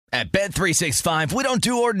At Bet365, we don't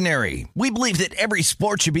do ordinary. We believe that every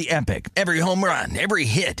sport should be epic. Every home run, every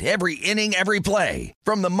hit, every inning, every play.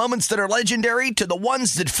 From the moments that are legendary to the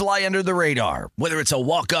ones that fly under the radar. Whether it's a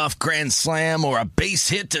walk-off grand slam or a base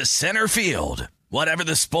hit to center field. Whatever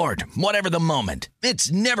the sport, whatever the moment.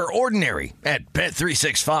 It's never ordinary at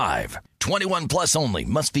Bet365. 21 plus only.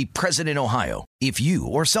 Must be present in Ohio. If you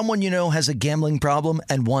or someone you know has a gambling problem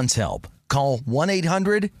and wants help, call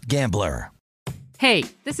 1-800-GAMBLER. Hey,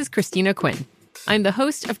 this is Christina Quinn. I'm the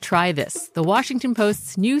host of Try This, the Washington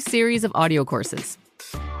Post's new series of audio courses.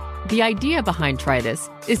 The idea behind Try This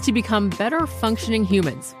is to become better functioning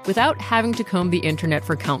humans without having to comb the internet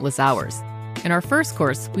for countless hours. In our first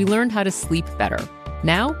course, we learned how to sleep better.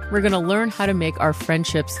 Now, we're going to learn how to make our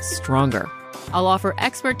friendships stronger. I'll offer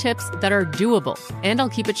expert tips that are doable, and I'll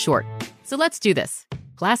keep it short. So let's do this.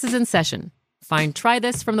 Class is in session. Find Try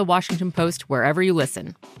This from the Washington Post wherever you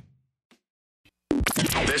listen.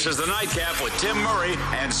 This is the Nightcap with Tim Murray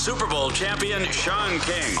and Super Bowl champion Sean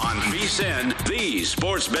King on VSiN, the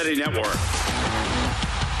Sports Betting Network.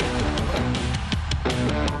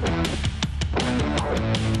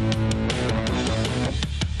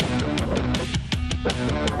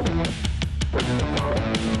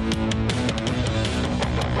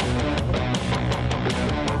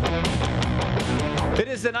 It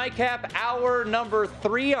is the Nightcap, hour number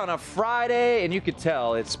 3 on a Friday, and you could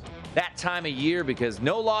tell it's that time of year because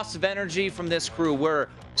no loss of energy from this crew. We're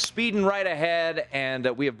speeding right ahead, and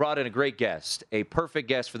we have brought in a great guest, a perfect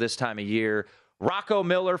guest for this time of year. Rocco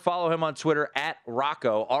Miller. Follow him on Twitter at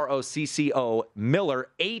Rocco, R-O-C-C-O, Miller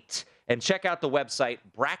 8. And check out the website,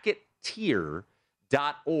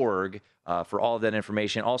 brackettier.org, for all of that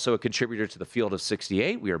information. Also a contributor to the Field of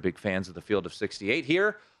 68. We are big fans of the Field of 68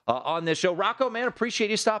 here on this show. Rocco, man, appreciate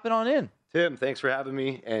you stopping on in. Tim, thanks for having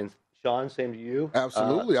me. And Sean, same to you.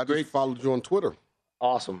 Absolutely. I just followed you on Twitter.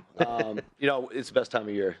 Awesome. It's the best time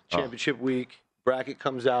of year. Championship week. Bracket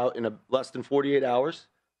comes out in less than 48 hours,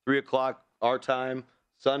 3 o'clock our time,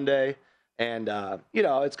 Sunday. And,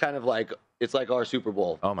 it's kind of like our Super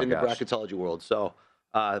Bowl in the bracketology world. So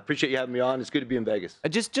appreciate you having me on. It's good to be in Vegas.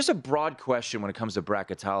 Just a broad question when it comes to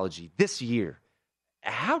bracketology this year.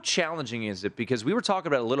 How challenging is it? Because we were talking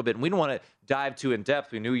about it a little bit, and we don't want to dive too in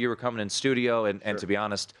depth. We knew you were coming in studio, and to be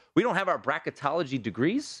honest, we don't have our bracketology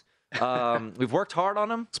degrees. We've worked hard on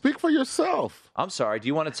them. Speak for yourself. I'm sorry. Do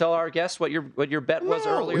you want to tell our guests what your bet was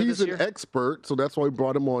earlier this year? He's an expert, so that's why we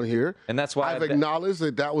brought him on here. And that's why I've acknowledged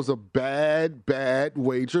that was a bad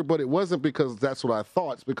wager, but it wasn't because that's what I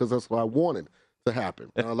thought. It's because that's what I wanted to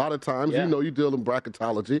happen. And a lot of times, you deal in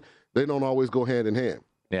bracketology, they don't always go hand in hand.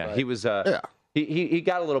 Yeah, right? He was. He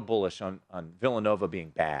got a little bullish on Villanova being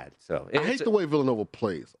bad. So I hate the way Villanova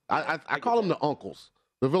plays. I call them the uncles,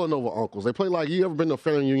 the Villanova uncles. They play like, you ever been to a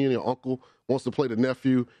family reunion, your uncle wants to play the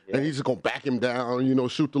nephew, and he's just going to back him down,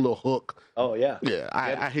 shoot the little hook. Oh, yeah. Yeah,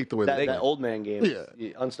 I hate the way that old man game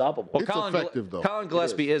is unstoppable. Well, it's effective, though. Colin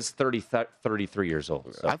Gillespie is 33 years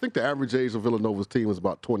old. So. I think the average age of Villanova's team is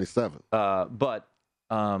about 27. But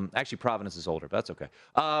actually, Providence is older, but that's okay.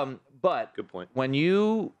 But good point. When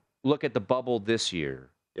you look at the bubble this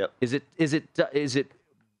year, is it I'm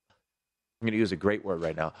going to use a great word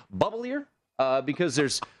right now, bubblier? Because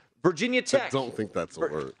there's Virginia Tech. I don't think that's a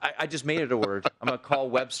word. I just made it a word. I'm going to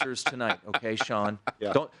call Webster's tonight, okay, Sean?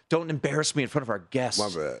 Yeah. Don't embarrass me in front of our guests. My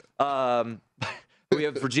bad. We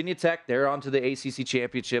have Virginia Tech. They're on to the ACC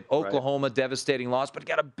championship. Oklahoma, devastating loss, but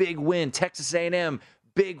got a big win. Texas A&M,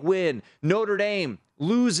 big win. Notre Dame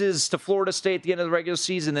loses to Florida State at the end of the regular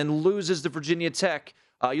season, then loses to Virginia Tech.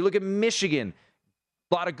 You look at Michigan,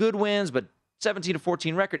 a lot of good wins, but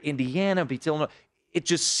 17-14 record. Indiana beats Illinois. It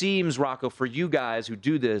just seems, Rocco, for you guys who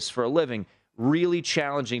do this for a living, really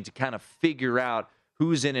challenging to kind of figure out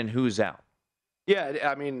who's in and who's out. Yeah,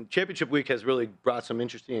 I mean, championship week has really brought some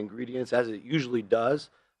interesting ingredients, as it usually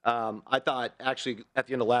does. I thought, actually, at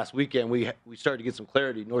the end of last weekend, we started to get some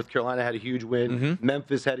clarity. North Carolina had a huge win. Mm-hmm.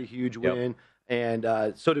 Memphis had a huge win.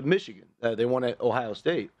 And so did Michigan. They won at Ohio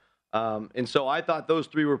State. And so I thought those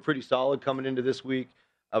three were pretty solid coming into this week.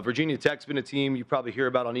 Virginia Tech's been a team you probably hear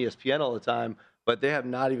about on ESPN all the time, but they have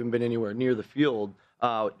not even been anywhere near the field.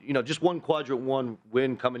 Just one quadrant one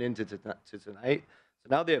win coming into tonight. So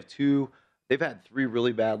now they have two. They've had three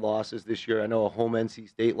really bad losses this year. I know a home NC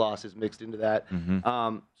State loss is mixed into that.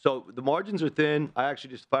 Mm-hmm. So the margins are thin. I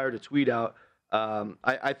actually just fired a tweet out.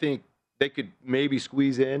 I think they could maybe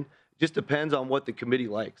squeeze in. Just depends on what the committee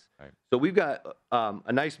likes. Right. So we've got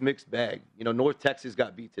a nice mixed bag. North Texas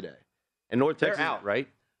got beat today, and North Texas they're out, right?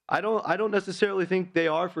 I don't necessarily think they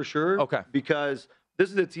are for sure. Okay. Because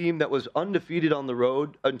this is a team that was undefeated on the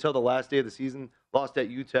road until the last day of the season, lost at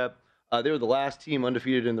UTEP. They were the last team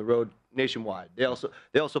undefeated in the road nationwide. They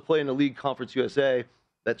also play in the League Conference USA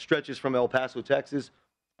that stretches from El Paso, Texas,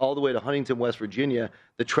 all the way to Huntington, West Virginia.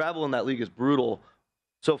 The travel in that league is brutal.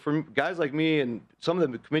 So for guys like me and some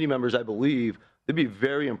of the committee members, I believe, they'd be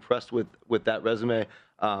very impressed with that resume.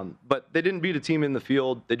 But they didn't beat a team in the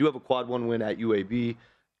field. They do have a quad 1 win at UAB.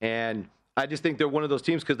 And I just think they're one of those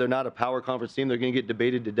teams because they're not a power conference team. They're going to get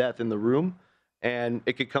debated to death in the room. And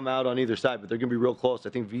it could come out on either side, but they're going to be real close. I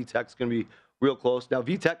think VTech's going to be real close. Now,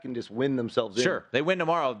 VTech can just win themselves in. Sure. They win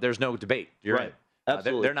tomorrow. There's no debate. You're right.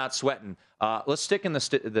 Absolutely. They're not sweating. Let's stick in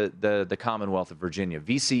the Commonwealth of Virginia.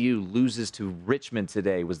 VCU loses to Richmond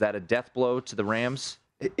today. Was that a death blow to the Rams?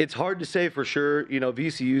 It's hard to say for sure. You know,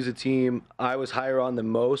 VCU's a team I was higher on than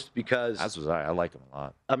most because... As was I. I like them a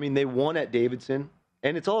lot. I mean, they won at Davidson.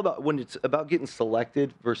 And it's all about when it's about getting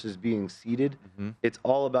selected versus being seeded. Mm-hmm. It's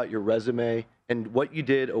all about your resume and what you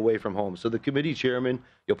did away from home. So the committee chairman,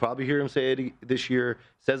 you'll probably hear him say it this year,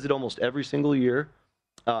 says it almost every single year.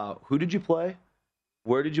 Who did you play?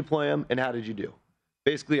 Where did you play them? And how did you do?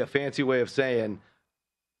 Basically a fancy way of saying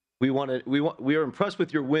we are impressed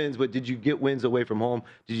with your wins, but did you get wins away from home?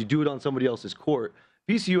 Did you do it on somebody else's court?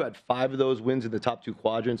 VCU had 5 of those wins in the top 2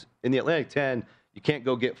 quadrants. In the Atlantic 10, you can't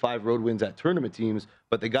go get 5 road wins at tournament teams,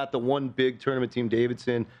 but they got the one big tournament team,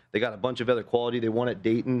 Davidson. They got a bunch of other quality. They won at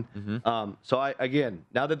Dayton. Mm-hmm. So again,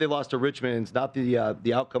 now that they lost to Richmond, it's not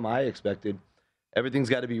the outcome I expected. Everything's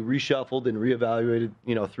got to be reshuffled and reevaluated,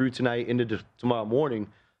 through tonight into tomorrow morning.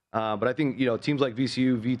 But I think, teams like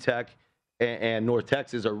VCU, VTech, and North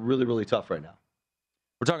Texas are really, really tough right now.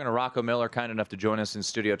 We're talking to Rocco Miller, kind enough to join us in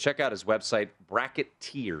studio. Check out his website,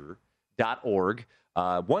 brackettier.org.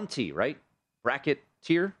 1 T, right?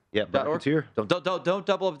 Brackettier? Yeah, Brackettier. Don't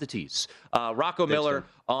double up the T's. Rocco Miller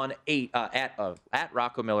on 8 at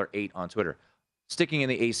Rocco Miller 8 on Twitter. Sticking in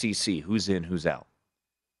the ACC, who's in, who's out?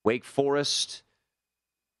 Wake Forest,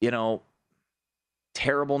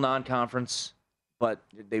 terrible non-conference, but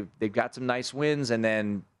they've got some nice wins, and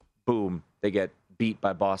then boom, they get beat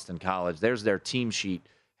by Boston College. There's their team sheet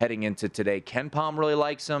heading into today. KenPom really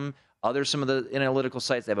likes them. Some of the analytical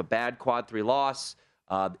sites, they have a bad quad 3 loss.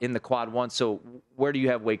 In the quad 1. So where do you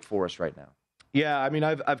have Wake Forest right now? Yeah, I mean,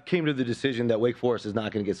 I've came to the decision that Wake Forest is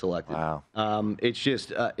not going to get selected. Wow. It's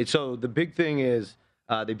just so the big thing is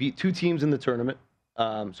they beat 2 teams in the tournament.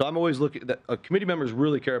 So I'm always looking. Committee members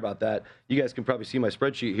really care about that. You guys can probably see my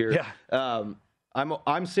spreadsheet here. Yeah.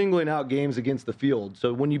 I'm singling out games against the field.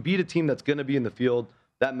 So when you beat a team that's going to be in the field,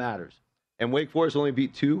 that matters. And Wake Forest only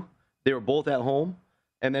beat 2. They were both at home,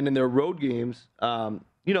 and then in their road games.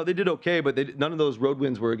 They did okay, but none of those road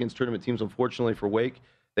wins were against tournament teams, unfortunately, for Wake.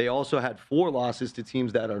 They also had 4 losses to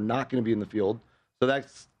teams that are not going to be in the field. So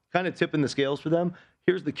that's kind of tipping the scales for them.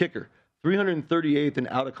 Here's the kicker. 338th in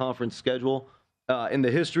out-of-conference schedule. In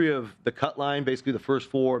the history of the cut line, basically the first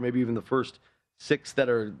 4, maybe even the first 6 that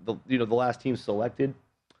are the last team selected,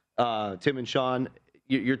 Tim and Sean,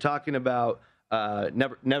 you're talking about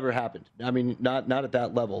never happened. I mean, not at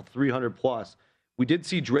that level, 300 plus. We did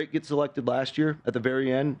see Drake get selected last year at the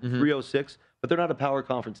very end, 306, but they're not a power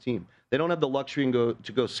conference team. They don't have the luxury to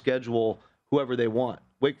go schedule whoever they want.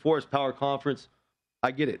 Wake Forest power conference,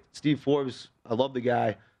 I get it. Steve Forbes, I love the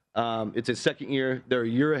guy. It's his second year. They're a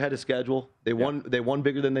year ahead of schedule. They won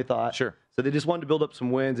bigger than they thought. Sure. So they just wanted to build up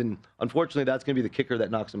some wins, and unfortunately, that's going to be the kicker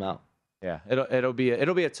that knocks them out. Yeah, it'll be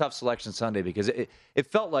a tough selection Sunday because it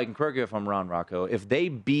felt like, and correct me if I'm wrong, Rocco, if they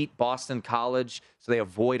beat Boston College so they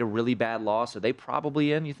avoid a really bad loss, are they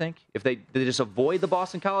probably in, you think? If they just avoid the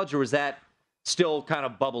Boston College, or was that still kind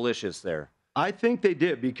of bubble-licious there? I think they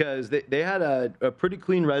did because they had a pretty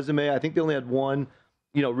clean resume. I think they only had one,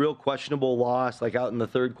 real questionable loss, like out in the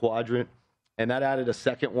 3rd quadrant, and that added a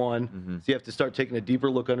second one. Mm-hmm. So you have to start taking a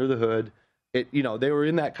deeper look under the hood. They were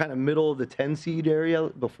in that kind of middle of the 10 seed area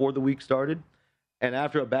before the week started. And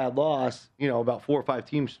after a bad loss, about 4 or 5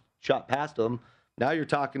 teams shot past them. Now you're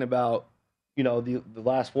talking about, the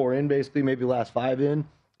last 4 in, basically, maybe last 5 in.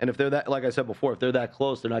 And if they're that, like I said before, if they're that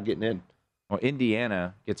close, they're not getting in. Well,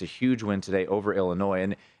 Indiana gets a huge win today over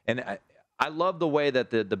Illinois. And I love the way that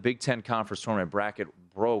the Big Ten Conference Tournament bracket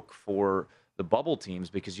broke for the bubble teams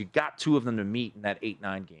because you got 2 of them to meet in that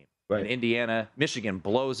 8-9 game. Right. And Michigan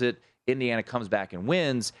blows it. Indiana comes back and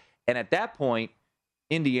wins. And at that point,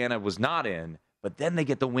 Indiana was not in, but then they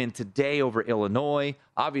get the win today over Illinois.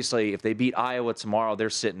 Obviously, if they beat Iowa tomorrow, they're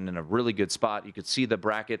sitting in a really good spot. You could see the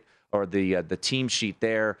bracket or the team sheet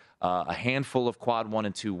there, a handful of quad 1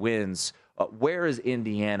 and 2 wins. Where is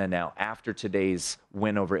Indiana now after today's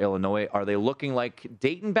win over Illinois? Are they looking like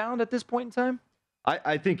Dayton bound at this point in time?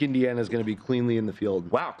 I think Indiana is going to be cleanly in the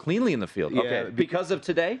field. Wow, cleanly in the field. Yeah, okay, because of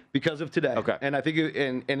today? Because of today. Okay. And I think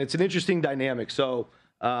and it's an interesting dynamic. So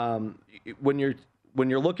when you're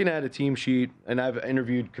looking at a team sheet, and I've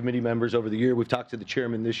interviewed committee members over the year, we've talked to the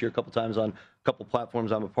chairman this year a couple times on a couple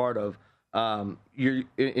platforms I'm a part of. You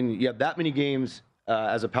have that many games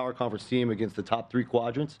as a power conference team against the top 3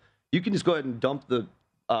 quadrants. You can just go ahead and dump the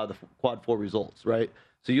quad 4 results, right?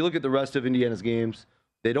 So you look at the rest of Indiana's games.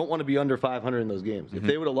 They don't want to be under 500 in those games. Mm-hmm. If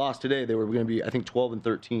they would have lost today, they were going to be, I think,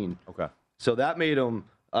 12-13. Okay. So that made them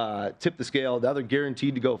tip the scale. Now they're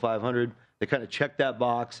guaranteed to go 500. They kind of check that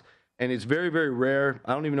box. And it's very, very rare.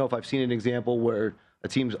 I don't even know if I've seen an example where a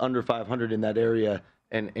team's under 500 in that area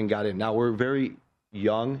and got in. Now, we're very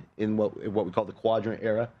young in what we call the quadrant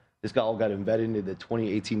era. This all got embedded into the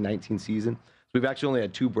 2018-19 season. So we've actually only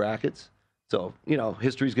had 2 brackets. So,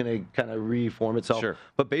 history's going to kind of reform itself. Sure.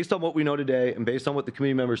 But based on what we know today and based on what the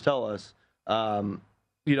committee members tell us, that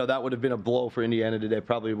would have been a blow for Indiana today.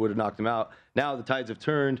 Probably would have knocked them out. Now the tides have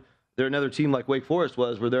turned. They're another team like Wake Forest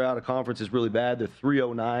was, where they're out of conference is really bad. They're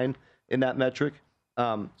 309 in that metric.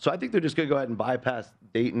 So I think they're just going to go ahead and bypass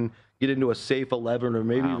Dayton, get into a safe 11 or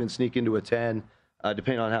maybe even sneak into a 10,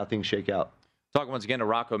 depending on how things shake out. Talking once again to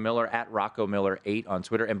Rocco Miller at Rocco Miller 8 on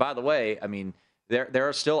Twitter. And by the way, I mean, there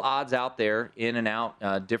are still odds out there in and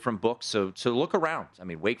out, different books. So look around. I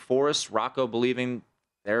mean, Wake Forest, Rocco believing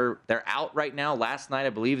they're out right now. Last night, I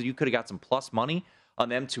believe you could have got some plus money on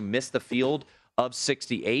them to miss the field of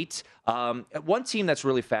 68. One team that's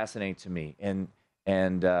really fascinating to me, and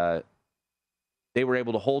they were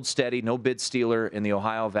able to hold steady, no bid stealer in the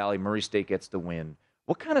Ohio Valley. Murray State gets the win.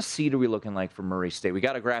 What kind of seed are we looking like for Murray State? We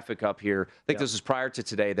got a graphic up here. I think this was prior to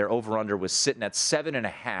today. Their over-under was sitting at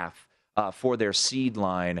 7.5. For their seed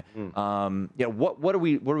line. What are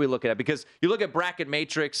we looking at? Because you look at bracket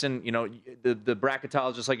matrix and, the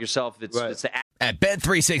bracketologist like yourself, it's the At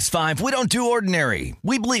Bet365, we don't do ordinary.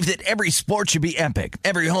 We believe that every sport should be epic.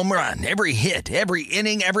 Every home run, every hit, every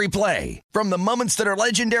inning, every play. From the moments that are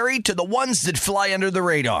legendary to the ones that fly under the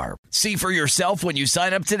radar. See for yourself when you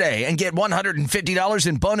sign up today and get $150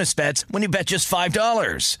 in bonus bets when you bet just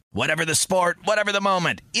 $5. Whatever the sport, whatever the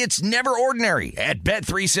moment, it's never ordinary at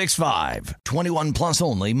Bet365. 21 plus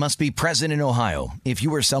only. Must be present in Ohio. If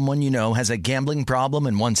you or someone you know has a gambling problem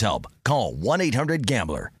and wants help, call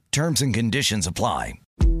 1-800-GAMBLER. Terms and conditions apply.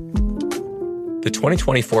 The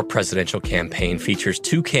 2024 presidential campaign features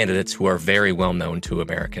 2 candidates who are very well known to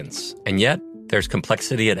Americans. And yet, there's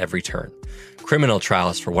complexity at every turn. Criminal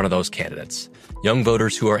trials for one of those candidates. Young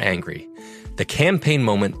voters who are angry. The Campaign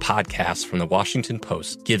Moment podcast from the Washington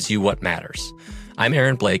Post gives you what matters. I'm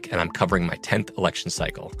Aaron Blake, and I'm covering my 10th election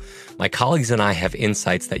cycle. My colleagues and I have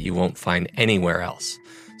insights that you won't find anywhere else.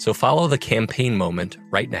 So follow The Campaign Moment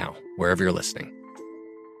right now, wherever you're listening.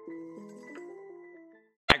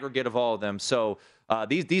 Aggregate of all of them. So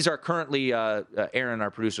these are currently Aaron, our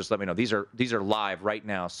producers, let me know. These are live right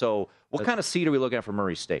now. So what kind of seed are we looking at for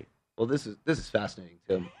Murray State? Well, this is fascinating,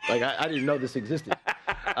 Tim. Like I didn't know this existed.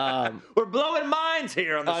 We're blowing minds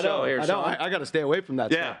here on the show. I know. I got to stay away from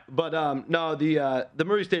that. Yeah. Stuff. But no, the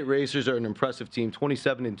Murray State Racers are an impressive team,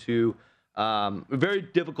 27-2. A very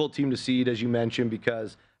difficult team to seed, as you mentioned,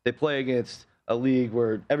 because they play against a league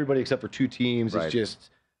where everybody except for 2 teams is just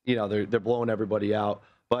they're blowing everybody out.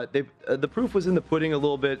 But the proof was in the pudding a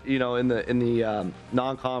little bit. In the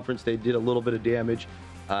non-conference, they did a little bit of damage.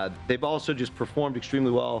 They've also just performed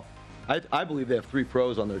extremely well. I believe they have 3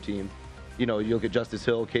 pros on their team. You look at Justice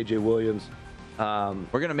Hill, KJ Williams. We're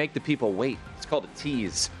going to make the people wait. It's called a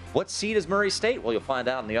tease. What seed is Murray State? Well, you'll find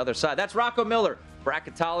out on the other side. That's Rocco Miller,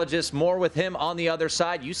 bracketologist. More with him on the other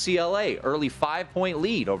side. UCLA, early 5-point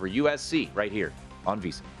lead over USC right here on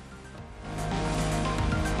VSiN.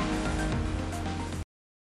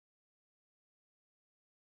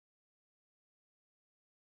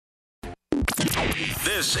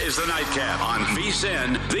 This is the Nightcap on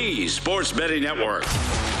VSiN, the Sports Betting Network.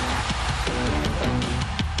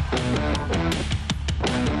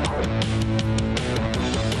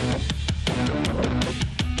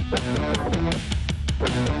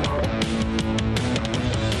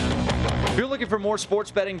 If you're looking for more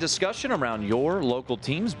sports betting discussion around your local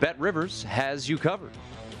teams, BetRivers has you covered.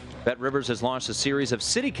 BetRivers has launched a series of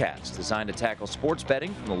CityCasts designed to tackle sports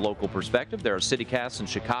betting from the local perspective. There are CityCasts in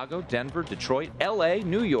Chicago, Denver, Detroit, LA,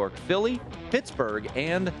 New York, Philly, Pittsburgh,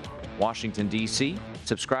 and Washington, D.C.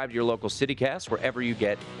 Subscribe to your local CityCast wherever you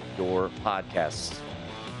get your podcasts.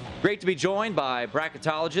 Great to be joined by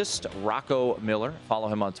bracketologist Rocco Miller. Follow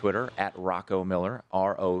him on Twitter at Rocco Miller,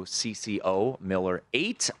 ROCCO Miller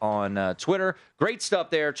 8 on Twitter. Great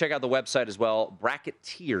stuff there. Check out the website as well,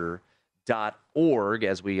 Bracketeer.com. KentuckySports.org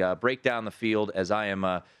as we break down the field as I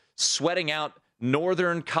am sweating out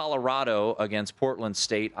Northern Colorado against Portland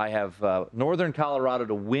State. I have Northern Colorado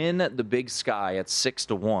to win the Big Sky at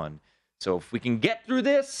 6-1. So if we can get through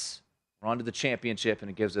this, we're on to the championship,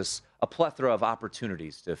 and it gives us a plethora of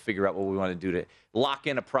opportunities to figure out what we want to do to lock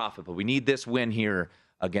in a profit. But we need this win here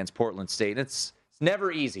against Portland State. And it's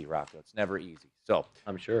never easy, Rocco. It's never easy. So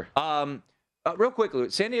I'm sure. Real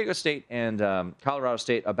quickly, San Diego State and Colorado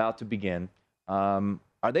State about to begin.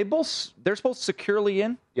 Are they both? They're supposed securely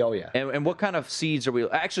in? Oh, yeah. And what kind of seeds are we?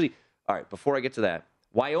 Actually, all right. Before I get to that,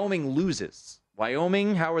 Wyoming loses.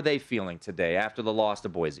 Wyoming, how are they feeling today after the loss to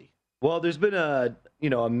Boise? Well, there's been a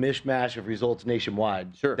mishmash of results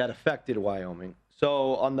nationwide that affected Wyoming.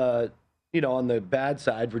 So on the bad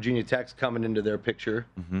side, Virginia Tech's coming into their picture.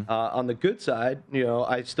 Mm-hmm. On the good side,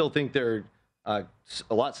 I still think they're a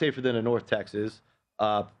lot safer than a North Texas.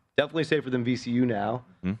 Definitely safer than VCU now.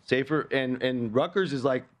 Mm-hmm. Safer, and Rutgers is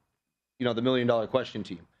like, the $1 million question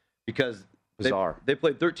team because they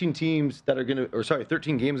played 13 games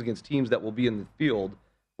against teams that will be in the field.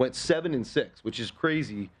 Went 7-6, which is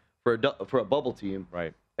crazy for a bubble team.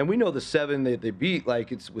 Right. And we know the 7 that they beat,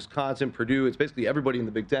 like it's Wisconsin, Purdue, it's basically everybody in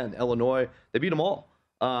the Big Ten, Illinois, they beat them all.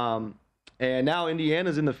 And now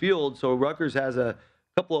Indiana's in the field, so Rutgers has a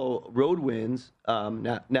couple of road wins.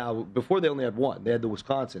 Now, before they only had one. They had the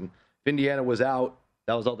Wisconsin. If Indiana was out,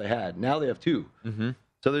 that was all they had. Now they have 2. Mm-hmm.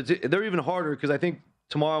 So they're even harder because I think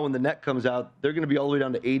tomorrow when the net comes out, they're going to be all the way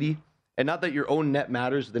down to 80. And not that your own net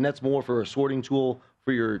matters. The net's more for a sorting tool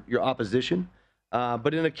for your opposition.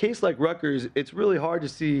 But in a case like Rutgers, it's really hard to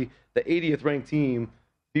see the 80th ranked team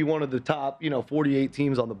be one of the top, 48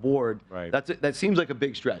 teams on the board. Right. That seems like a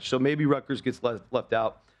big stretch. So maybe Rutgers gets left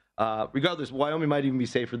out. Regardless, Wyoming might even be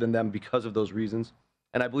safer than them because of those reasons.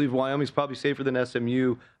 And I believe Wyoming's probably safer than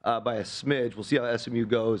SMU by a smidge. We'll see how SMU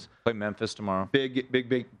goes. Play Memphis tomorrow. Big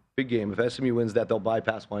game. If SMU wins that, they'll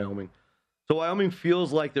bypass Wyoming. So Wyoming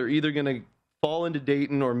feels like they're either going to fall into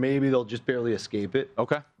Dayton or maybe they'll just barely escape it.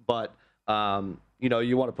 Okay. But,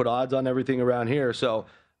 you want to put odds on everything around here. So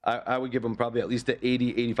I would give them probably at least an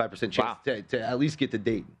 80-85% chance to at least get to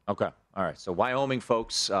Dayton. Okay. All right. So Wyoming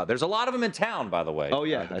folks, there's a lot of them in town, by the way. Oh,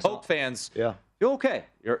 yeah. Hope fans, yeah. You're okay.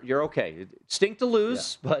 You're okay. It stink to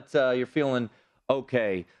lose, but you're feeling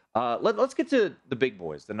okay. Let's get to the big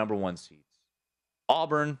boys, the number 1 seeds.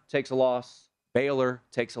 Auburn takes a loss. Baylor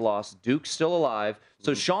takes a loss. Duke's still alive.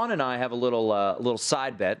 So Sean and I have a little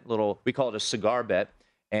side bet. We call it a cigar bet.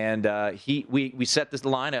 And we set this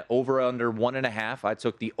line at over under 1.5. I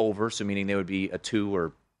took the over, so meaning they would be a 2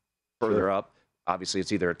 or further up. Obviously,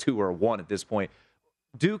 it's either a 2 or a 1 at this point.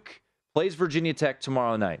 Duke plays Virginia Tech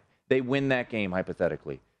tomorrow night. They win that game,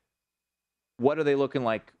 hypothetically. What are they looking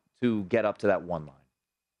like to get up to that 1 line?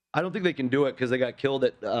 I don't think they can do it because they got killed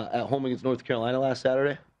at home against North Carolina last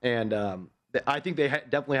Saturday. And I think they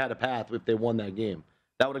definitely had a path if they won that game.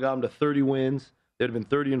 That would have got them to 30 wins. They'd have been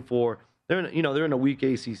 30-4. They're in a weak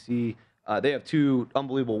ACC. They have 2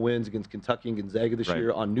 unbelievable wins against Kentucky and Gonzaga this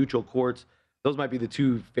year on neutral courts. Those might be the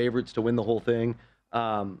 2 favorites to win the whole thing.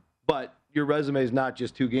 But your resume is not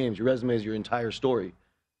just 2 games. Your resume is your entire story.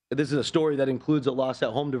 This is a story that includes a loss at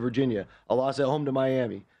home to Virginia, a loss at home to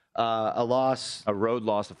Miami, a road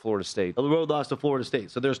loss to Florida State.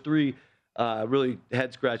 So there's 3 really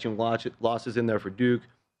head-scratching losses in there for Duke.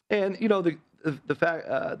 And the fact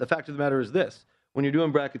of the matter is this. When you're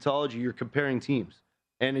doing bracketology, you're comparing teams.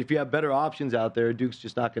 And if you have better options out there, Duke's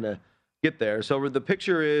just not going to get there. So the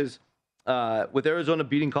picture is, with Arizona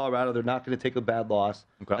beating Colorado, they're not going to take a bad loss.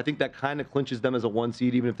 Okay. I think that kind of clinches them as a 1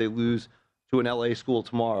 seed, even if they lose to an LA school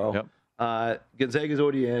tomorrow. Yep. Gonzaga's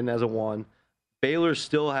already in as a 1. Baylor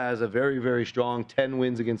still has a very, very strong 10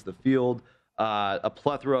 wins against the field, a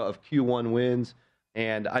plethora of Q1 wins.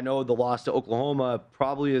 And I know the loss to Oklahoma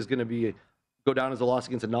probably is going to go down as a loss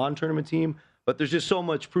against a non-tournament team. But there's just so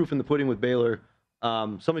much proof in the pudding with Baylor.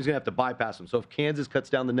 Somebody's going to have to bypass them. So if Kansas cuts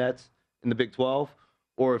down the nets in the Big 12,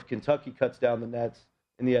 or if Kentucky cuts down the nets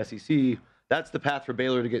in the SEC, that's the path for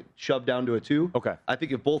Baylor to get shoved down to a 2. Okay. I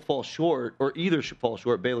think if both fall short, or either should fall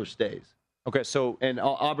short, Baylor stays. Okay, so... And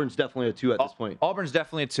Auburn's definitely a 2 at this point. Auburn's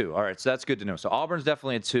definitely a 2. All right, so that's good to know. So Auburn's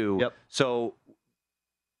definitely a 2. Yep. So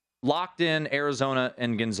locked in Arizona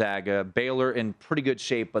and Gonzaga. Baylor in pretty good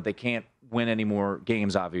shape, but they can't win any more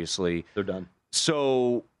games, obviously. They're done.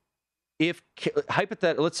 So if,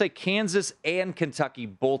 let's say Kansas and Kentucky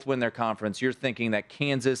both win their conference, you're thinking that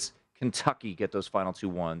Kansas, Kentucky get those final 2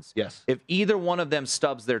 ones. Yes. If either one of them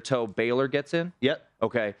stubs their toe, Baylor gets in? Yep.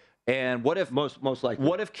 Okay. And what if most likely?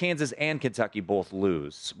 What if Kansas and Kentucky both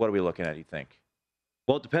lose? What are we looking at, you think?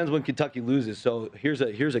 Well, it depends when Kentucky loses. So here's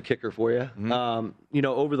a kicker for you.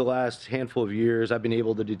 Over the last handful of years, I've been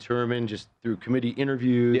able to determine just through committee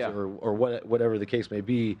interviews or whatever the case may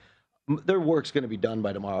be, their work's going to be done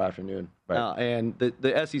by tomorrow afternoon. Right. And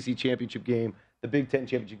the SEC championship game, the Big Ten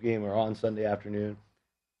championship game are on Sunday afternoon.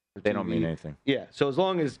 They don't mean anything. Yeah. So as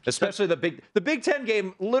long as, especially the Big Ten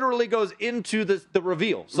game, literally goes into the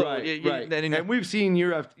reveal. So right. And we've seen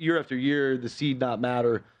year after year the seed not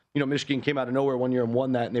matter. Michigan came out of nowhere one year and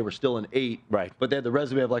won that, and they were still an 8. Right. But they had the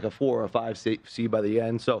resume of like a 4 or a 5 seed by the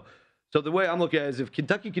end. So the way I'm looking at it is if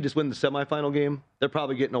Kentucky could just win the semifinal game, they're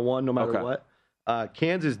probably getting a 1 no matter what.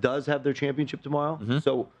 Kansas does have their championship tomorrow,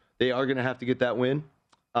 so they are going to have to get that win.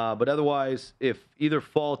 But otherwise, if either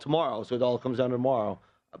fall tomorrow, so it all comes down to tomorrow,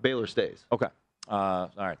 Baylor stays. Okay.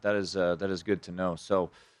 All right. That is good to know. So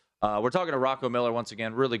we're talking to Rocco Miller once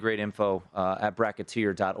again. Really great info at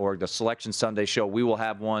bracketeer.org. The Selection Sunday show. We will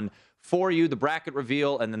have one for you, the bracket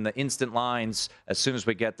reveal, and then the instant lines. As soon as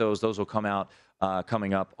we get those will come out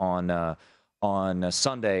coming up on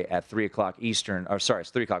Sunday at 3 o'clock Eastern. Or sorry,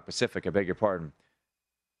 it's 3 o'clock Pacific. I beg your pardon.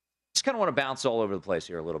 Just kind of want to bounce all over the place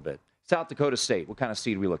here a little bit. South Dakota State. What kind of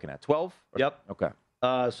seed are we looking at? 12? Yep. Okay.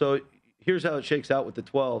 So here's how it shakes out with the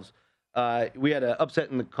 12s. We had an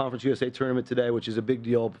upset in the Conference USA tournament today, which is a big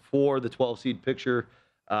deal for the 12-seed picture.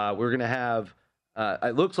 We're going to have,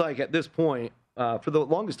 it looks like at this point, for the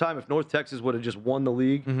longest time, if North Texas would have just won the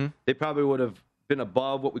league, they probably would have been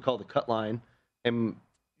above what we call the cut line and,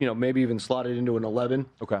 maybe even slotted into an 11.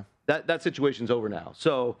 Okay. That situation's over now.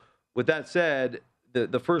 So with that said,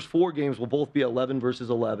 the first 4 games will both be 11 versus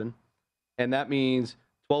 11, and that means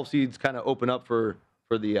 12 seeds kind of open up for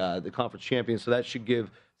the conference champions. So that should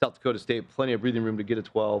give South Dakota State plenty of breathing room to get a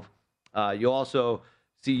 12. You'll also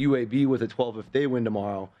see UAB with a 12 if they win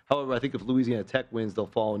tomorrow. However, I think if Louisiana Tech wins, they'll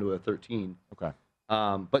fall into a 13. Okay.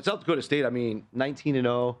 But South Dakota State,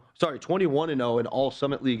 21-0 in all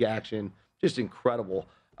Summit League action. Just incredible.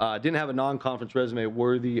 Didn't have a non-conference resume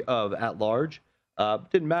worthy of at-large.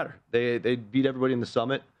 Didn't matter. They beat everybody in the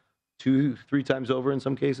Summit 2-3 times over in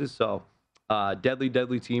some cases. So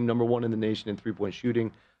deadly team, number 1 in the nation in three-point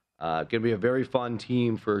shooting. Going to be a very fun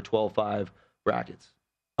team for 12-5 brackets.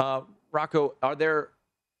 Rocco, are there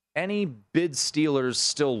any bid stealers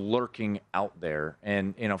still lurking out there?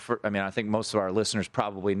 And, I think most of our listeners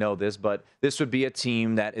probably know this, but this would be a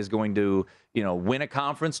team that is going to, win a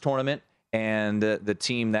conference tournament, and the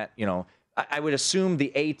team that, I would assume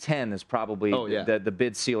the A10 is probably the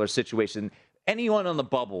bid stealer situation. Anyone on the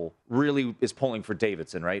bubble really is pulling for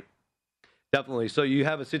Davidson, right? Definitely. So you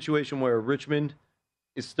have a situation where Richmond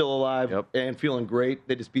is still alive and feeling great.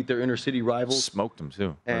 They just beat their inner city rivals. Smoked them,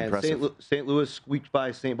 too. And St. Louis squeaked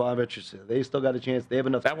by St. Bonaventure. They still got a chance. They have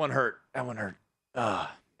enough. That one hurt.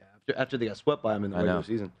 After they got swept by them in the regular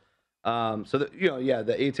season.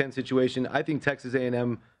 The A10 situation. I think Texas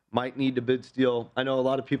A&M might need to bid steal. I know a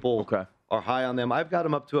lot of people are high on them. I've got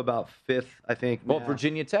them up to about 5th, I think. Well,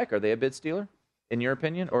 Virginia Tech, are they a bid stealer, in your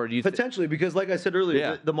opinion? Or do you potentially, because like I said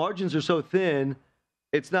earlier, the margins are so thin,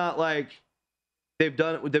 it's not like they've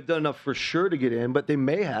done enough for sure to get in, but they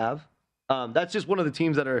may have. That's just one of the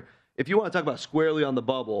teams that are, if you want to talk about squarely on the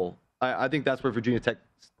bubble, I think that's where Virginia Tech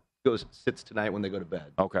sits tonight when they go to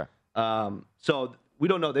bed. Okay. So we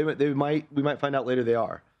don't know. We might find out later they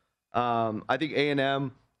are. I think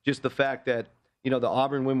A&M, just the fact that, the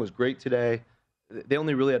Auburn win was great today. They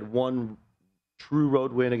only really had one true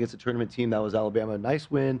road win against a tournament team. That was Alabama.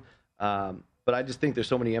 Nice win. But I just think there's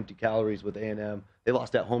so many empty calories with A&M. They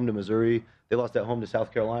lost at home to Missouri. They lost at home to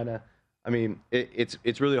South Carolina. I mean,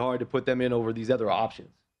 it's really hard to put them in over these other options.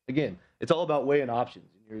 Again, it's all about weighing options.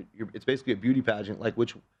 It's basically a beauty pageant, like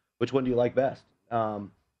which one do you like best?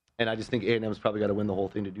 And I just think A&M's probably got to win the whole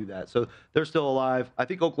thing to do that. So they're still alive. I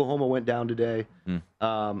think Oklahoma went down today.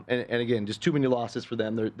 And again, just too many losses for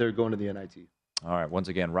them. They're going to the NIT. All right. Once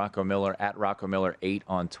again, Rocco Miller at Rocco Miller 8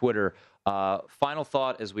 on Twitter. Final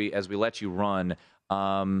thought as we let you run.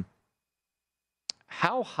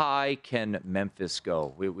 How high can Memphis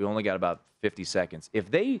go? We only got about 50 seconds.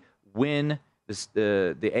 If they win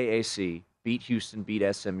the AAC, beat Houston, beat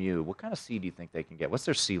SMU, what kind of seed do you think they can get? What's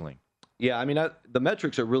their ceiling? Yeah, I mean, the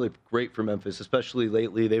metrics are really great for Memphis, especially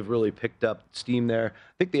lately. They've really picked up steam there.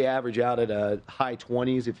 I think they average out at high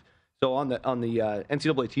 20s. So on the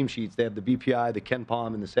NCAA team sheets, they have the BPI, the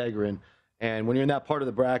KenPom, and the Sagarin. And when you're in that part of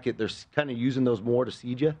the bracket, they're kind of using those more to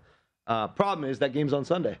seed you. Problem is that game's on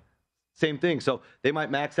Sunday. Same thing. So they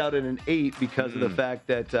might max out at an 8 because of the fact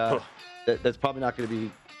that that's probably not going to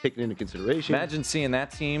be taken into consideration. Imagine seeing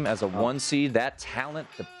that team as a 1 seed, that talent,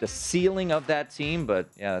 the ceiling of that team. But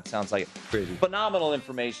yeah, that sounds like crazy. Phenomenal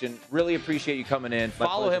information. Really appreciate you coming in.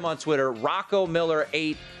 Follow him on Twitter, Rocco Miller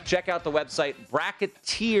 8. Check out the website,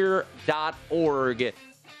 bracketeer.org.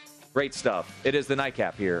 Great stuff. It is the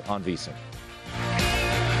Nightcap here on VSiN.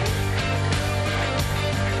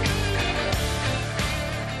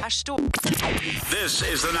 This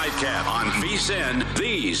is the Nightcap on VSiN,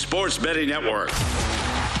 the Sports Betting Network.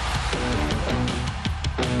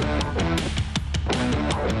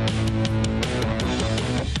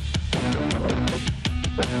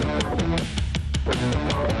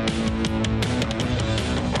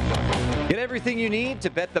 Get everything you need to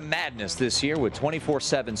bet the madness this year with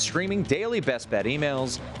 24/7 streaming, daily best bet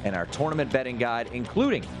emails, and our tournament betting guide,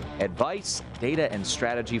 including advice, data, and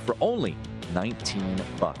strategy for only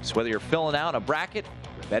 $19. Whether you're filling out a bracket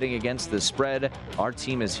or betting against the spread, our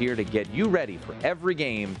team is here to get you ready for every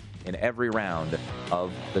game in every round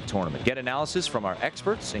of the tournament. Get analysis from our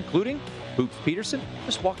experts, including Hoops Peterson,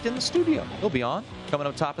 just walked in the studio. He'll be on coming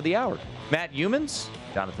up top of the hour. Matt Humans,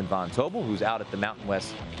 Jonathan Von Tobel, who's out at the Mountain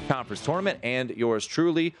West Conference Tournament, and yours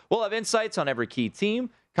truly. We'll have insights on every key team,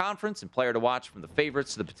 conference, and player to watch, from the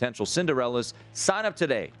favorites to the potential Cinderellas. Sign up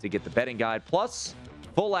today to get the betting guide, plus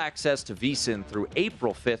full access to VSiN through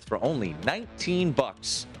April 5th for only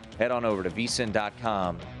 $19. Head on over to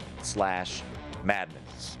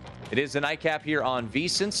vsin.com/madness. It is the Nightcap here on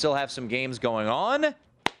VSiN. Still have some games going on.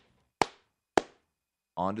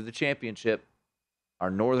 On to the championship. Our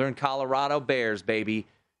Northern Colorado Bears, baby.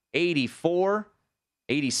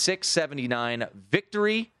 86-79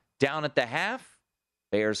 victory down at the half.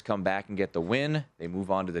 Bears come back and get the win. They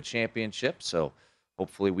move on to the championship. So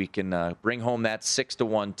hopefully we can bring home that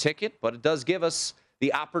 6-1 ticket. But it does give us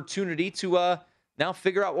the opportunity to now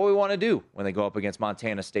figure out what we want to do when they go up against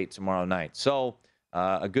Montana State tomorrow night. So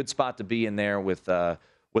a good spot to be in there with the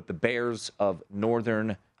Bears of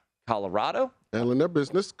Northern Colorado. Handling their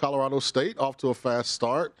business. Colorado State off to a fast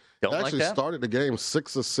start. Don't they actually like that. Started the game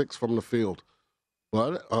 6 of 6 from the field.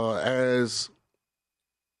 But as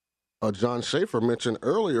John Schaefer mentioned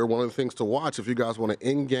earlier, one of the things to watch if you guys want to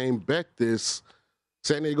in-game bet this,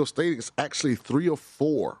 San Diego State is actually 3 of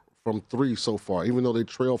 4 from 3 so far, even though they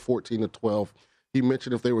trail 14-12. He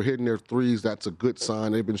mentioned if they were hitting their threes, that's a good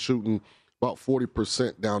sign. They've been shooting about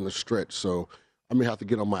 40% down the stretch. So I may have to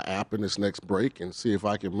get on my app in this next break and see if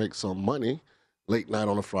I can make some money late night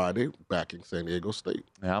on a Friday backing San Diego State.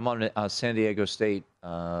 Now, I'm on San Diego State,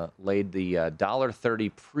 laid the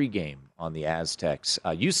 $1.30 pregame on the Aztecs.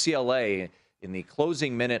 UCLA in the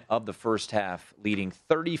closing minute of the first half, leading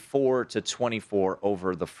 34-24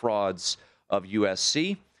 over the frauds of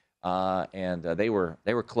USC. And they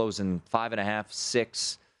were closing 5.5,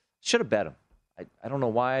 6. Should have bet them. I don't know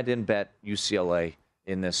why I didn't bet UCLA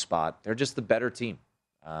in this spot. They're just the better team,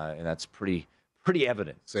 and that's pretty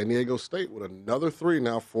evident. San Diego State with another 3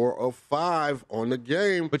 now, 4 of 5 on the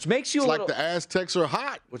game. Which makes you like the Aztecs are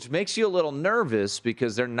hot. Which makes you a little nervous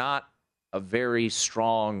because they're not a very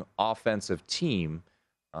strong offensive team.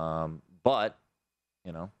 But,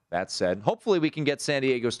 that said, hopefully we can get San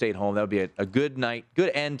Diego State home. That would be a good night, good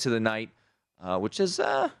end to the night, which is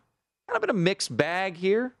kind of been a mixed bag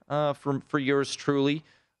here for yours truly.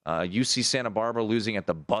 UC Santa Barbara losing at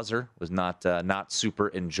the buzzer was not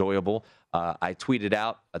super enjoyable. I tweeted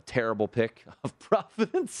out a terrible pick of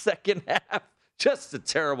Providence second half. Just a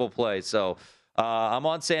terrible play. So I'm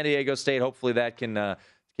on San Diego State. Hopefully that can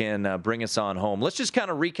bring us on home. Let's just kind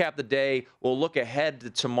of recap the day. We'll look ahead to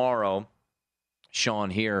tomorrow, Sean,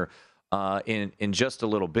 here in just a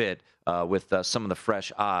little bit with some of the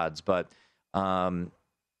fresh odds. But,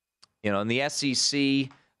 in the SEC,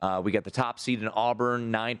 we got the top seed in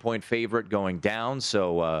Auburn, 9-point favorite going down.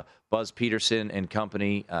 So Buzz Peterson and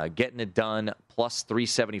company getting it done, plus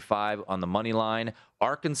 375 on the money line.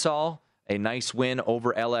 Arkansas, a nice win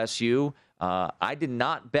over LSU. I did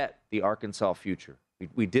not bet the Arkansas future.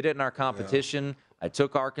 We did it in our competition. Yeah. I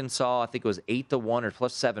took Arkansas. I think it was 8-1 or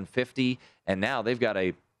plus 750. And now they've got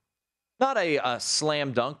not a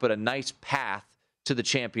slam dunk, but a nice path to the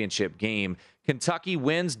championship game. Kentucky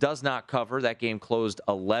wins, does not cover. That game closed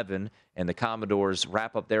 11, and the Commodores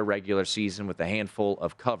wrap up their regular season with a handful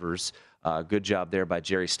of covers. Good job there by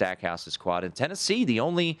Jerry Stackhouse's squad. And Tennessee, the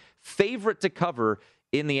only favorite to cover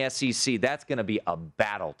in the SEC. That's going to be a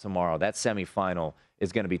battle tomorrow. That semifinal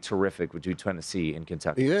is going to be terrific between Tennessee and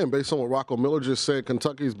Kentucky. Yeah, and based on what Rocco Miller just said,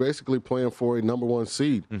 Kentucky is basically playing for a number 1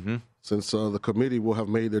 seed since the committee will have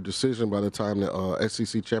made their decision by the time the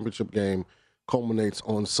SEC championship game culminates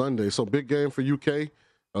on Sunday. So big game for UK.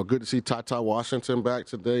 Good to see Ty Washington back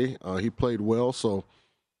today. He played well. So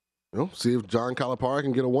see if John Calipari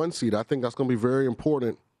can get a 1 seed. I think that's going to be very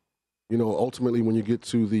important. Ultimately when you get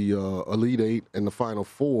to the Elite Eight and the Final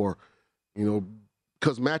Four,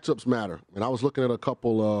 because matchups matter. And I was looking at a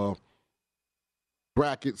couple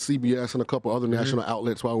brackets, CBS, and a couple other national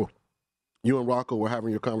outlets while you and Rocco were having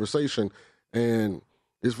your conversation, and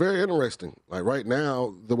it's very interesting. Like right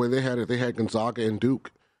now, the way they had it, they had Gonzaga and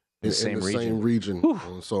Duke in the same region.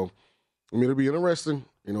 So, it'll be interesting.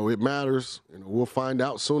 It matters. We'll find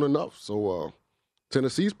out soon enough. So,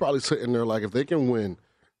 Tennessee's probably sitting there like if they can win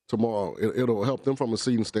tomorrow, it'll help them from a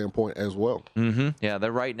seeding standpoint as well. Yeah,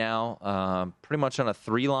 they're right now pretty much on a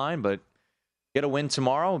 3 line, but get a win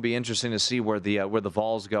tomorrow. It'll be interesting to see where the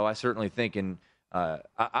Vols go. I certainly think, and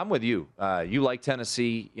I'm with you. You like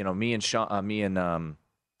Tennessee. Me and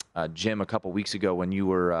Jim a couple weeks ago when you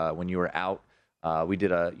were out, we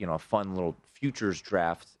did a fun little futures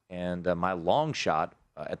draft, and my long shot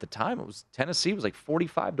at the time it was Tennessee was like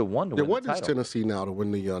 45 to 1 to win the title. What is Tennessee now to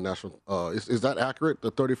win the national? Is that accurate?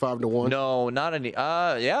 The 35 to 1? No, not any.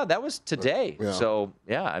 Yeah, that was today. So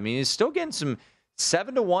yeah, he's still getting some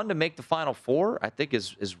 7 to 1 to make the Final Four. I think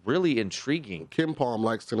is really intriguing. Kim Palm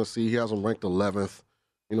likes Tennessee. He has them ranked 11th.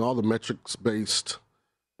 All the metrics based.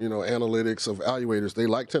 Analytics of evaluators, they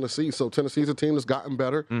like Tennessee. So Tennessee's a team that's gotten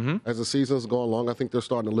better as the season's gone along. I think they're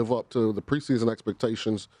starting to live up to the preseason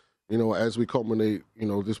expectations, as we culminate,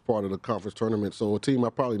 this part of the conference tournament. So a team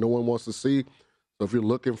probably no one wants to see. So if you're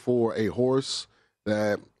looking for a horse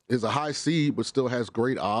that is a high seed but still has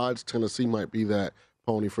great odds, Tennessee might be that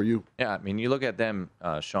pony for you. Yeah, you look at them,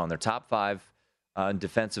 Sean, they're top 5 in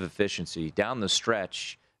defensive efficiency. Down the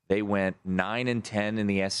stretch, they went 9-10 in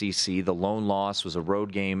the SEC. The lone loss was a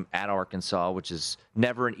road game at Arkansas, which is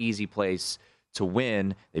never an easy place to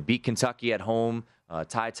win. They beat Kentucky at home.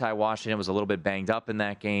 Ty Washington was a little bit banged up in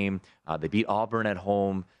that game. They beat Auburn at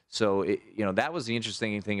home. So, that was the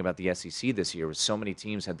interesting thing about the SEC this year was so many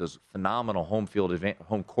teams had those phenomenal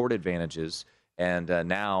home court advantages. And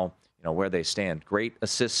now, where they stand. Great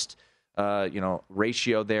assist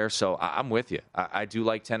ratio there. So I'm with you. I do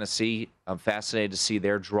like Tennessee. I'm fascinated to see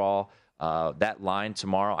their draw. That line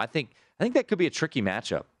tomorrow. I think that could be a tricky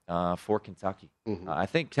matchup for Kentucky. I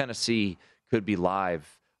think Tennessee could be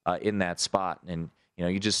live in that spot, and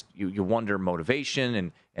you wonder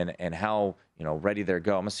motivation and how ready they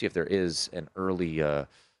go. I'm gonna see if there is an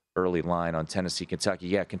early line on Tennessee, Kentucky.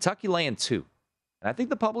 Yeah, Kentucky laying 2, and I think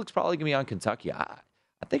the public's probably gonna be on Kentucky. I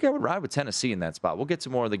think I would ride with Tennessee in that spot. We'll get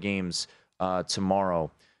to more of the games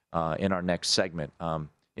tomorrow in our next segment. There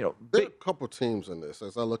are a couple teams in this.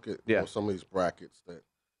 As I look at some of these brackets that,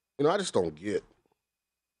 I just don't get.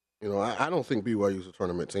 I don't think BYU's a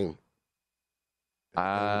tournament team.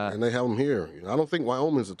 And they have them here. I don't think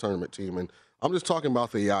Wyoming's a tournament team. And I'm just talking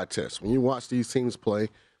about the eye test. When you watch these teams play,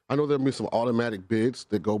 I know there'll be some automatic bids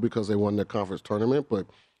that go because they won their conference tournament, but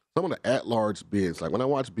some of the at-large bids, like when I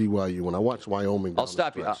watch BYU, when I watch Wyoming. I'll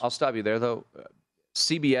stop you there, though.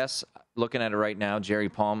 CBS, looking at it right now, Jerry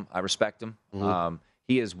Palm, I respect him.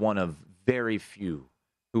 He is one of very few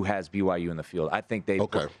who has BYU in the field. I think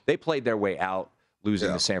they played their way out,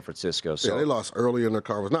 losing to San Francisco. So they lost early in their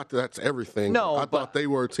conference. Not that that's everything. No, I thought they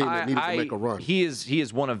were a team that needed to make a run. He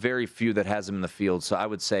is one of very few that has him in the field. So I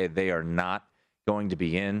would say they are not going to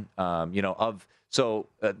be in.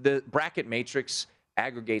 The bracket matrix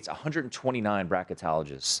aggregates 129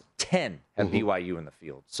 bracketologists. 10 have BYU in the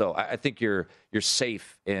field. So I think you're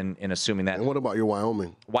safe in assuming that. And what about your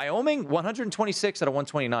Wyoming? Wyoming, 126 out of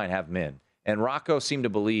 129 have them in. And Rocco seemed to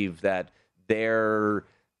believe that they're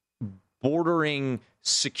bordering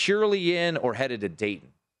securely in or headed to Dayton.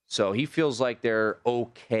 So he feels like they're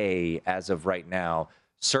okay as of right now.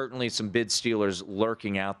 Certainly some bid stealers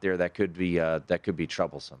lurking out there that could be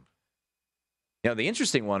troublesome. The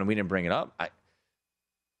interesting one, and we didn't bring it up,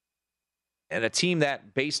 and a team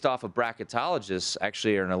that, based off of bracketologists,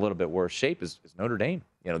 actually are in a little bit worse shape is Notre Dame.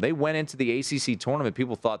 They went into the ACC tournament.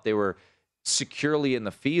 People thought they were securely in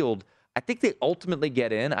the field. I think they ultimately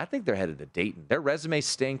get in. I think they're headed to Dayton. Their resume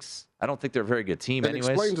stinks. I don't think they're a very good team anyways.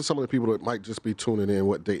 Explain to some of the people that might just be tuning in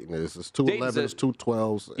what Dayton is. It's 2 11s, 2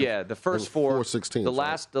 12s. Yeah, the first 4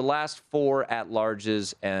 16s. The last 4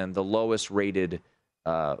 at-larges and the lowest rated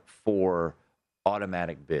 4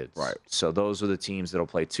 automatic bids. Right. So those are the teams that will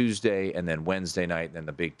play Tuesday and then Wednesday night, and then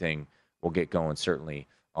the big thing will get going certainly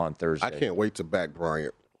on Thursday. I can't wait to back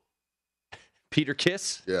Bryant. Peter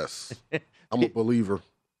Kiss? Yes. I'm a believer.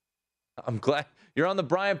 I'm glad you're on the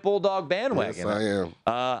Bryant Bulldog bandwagon. Yes,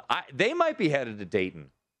 I am. They might be headed to Dayton.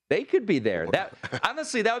 They could be there. That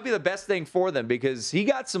honestly, that would be the best thing for them because he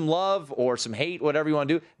got some love or some hate, whatever you want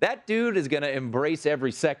to do. That dude is going to embrace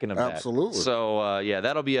every second of that. Absolutely. So yeah,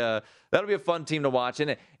 that'll be a fun team to watch,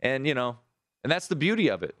 and that's the beauty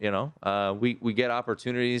of it. We get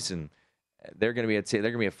opportunities, and they're going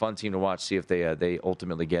to be a fun team to watch. See if they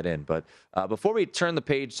ultimately get in. But before we turn the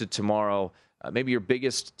page to tomorrow. Maybe your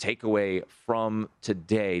biggest takeaway from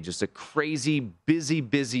today, just a crazy,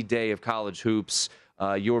 busy day of college hoops.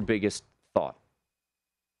 Your biggest thought?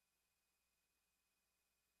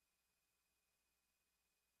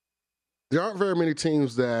 There aren't very many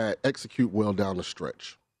teams that execute well down the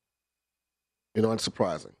stretch. It's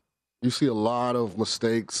surprising. You see a lot of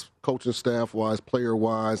mistakes, coaching staff-wise,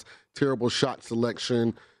 player-wise, terrible shot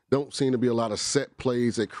selection. Don't seem to be a lot of set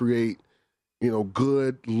plays that create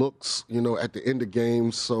good looks, at the end of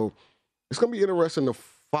games. So it's going to be interesting to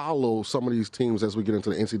follow some of these teams as we get into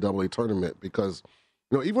the NCAA tournament because,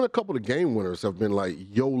 even a couple of game winners have been like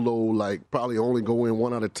YOLO, like probably only go in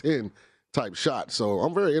 1 out of 10 type shots. So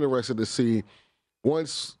I'm very interested to see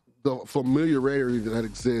once the familiarity that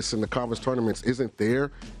exists in the conference tournaments isn't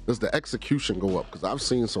there, does the execution go up? Because I've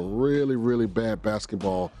seen some really, really bad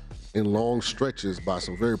basketball in long stretches by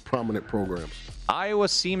some very prominent programs. Iowa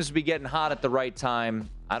seems to be getting hot at the right time.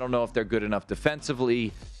 I don't know if they're good enough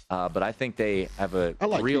defensively, but I think they have a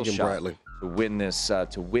real Keegan shot Bradley to win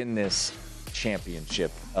this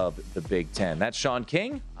championship of the Big Ten. That's Sean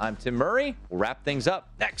King. I'm Tim Murray. We'll wrap things up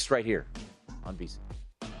next right here on VSiN.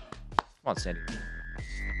 Come on, Sandy.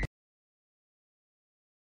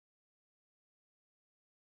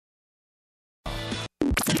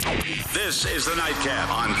 This is the Nightcap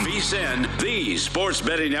on VSiN, the Sports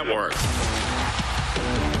Betting Network.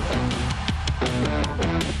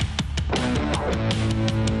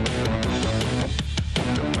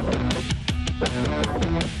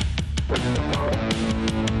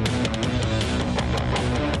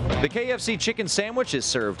 The KFC chicken sandwich is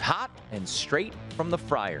served hot and straight from the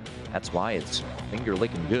fryer. That's why it's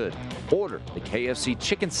finger-licking good. Order the KFC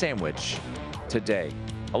chicken sandwich today.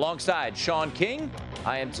 Alongside Sean King,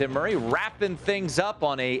 I am Tim Murray, wrapping things up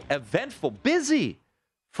on a eventful, busy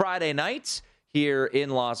Friday night here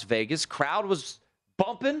in Las Vegas. Crowd was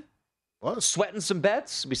bumping, sweating some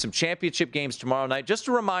bets. There'll be some championship games tomorrow night. Just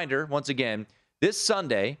a reminder, once again, this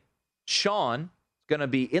Sunday, Sean is going to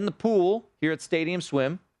be in the pool here at Stadium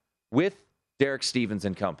Swim with Derek Stevens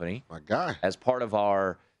and company. My guy. As part of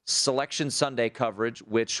our Selection Sunday coverage,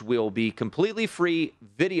 which will be completely free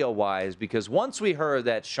video-wise, because once we heard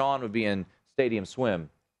that Sean would be in Stadium Swim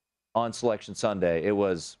on Selection Sunday, it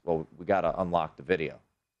was, we got to unlock the video.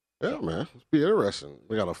 Yeah, man. It's be interesting.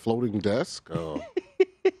 We got a floating desk. Get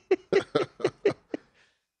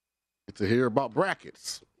to hear about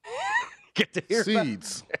brackets. Get to hear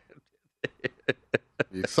seeds.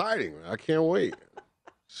 Exciting, man. I can't wait.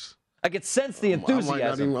 I can sense the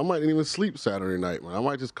enthusiasm. I might not even sleep Saturday night, man. I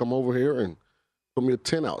might just come over here and put me a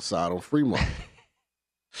tent outside on Fremont.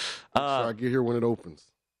 So I get here when it opens.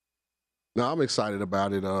 No, I'm excited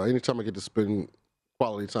about it. Anytime I get to spend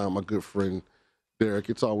quality time with my good friend Derek,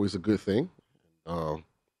 it's always a good thing.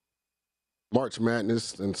 March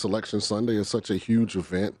Madness and Selection Sunday is such a huge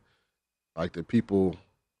event. Like the people,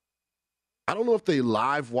 I don't know if they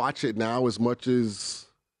live watch it now as much as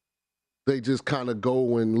they just kind of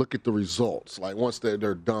go and look at the results, like once they're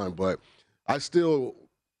done. But I still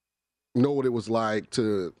know what it was like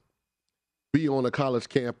to be on a college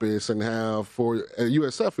campus and have, for at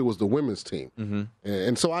USF, it was the women's team. Mm-hmm.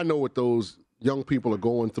 And so I know what those young people are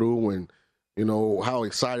going through and, how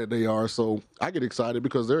excited they are. So I get excited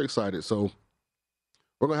because they're excited. So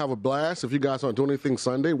we're going to have a blast. If you guys aren't doing anything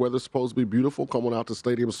Sunday, weather's supposed to be beautiful, coming out to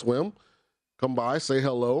Stadium Swim, come by, say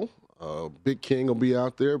hello. Big King will be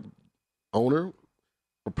out there. Owner,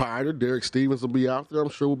 proprietor, Derek Stevens will be out there. I'm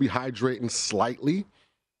sure we'll be hydrating slightly.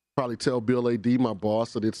 Probably tell Bill A.D., my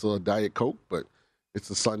boss, that it's a Diet Coke, but it's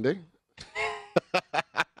a Sunday.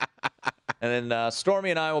 And then Stormy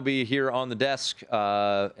and I will be here on the desk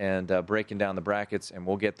and breaking down the brackets, and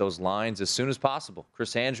we'll get those lines as soon as possible.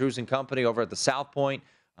 Chris Andrews and company over at the South Point.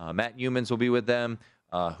 Matt Humans will be with them.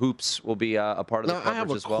 Hoops will be a part of the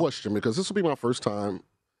coverage as well. I have a question because this will be my first time.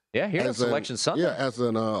 Yeah, here on Selection Sunday. Yeah, as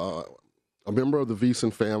a member of the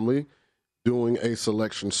VSiN family doing a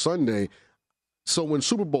Selection Sunday. So when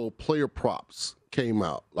Super Bowl player props came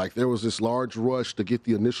out, like there was this large rush to get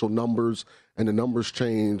the initial numbers, and the numbers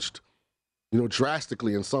changed,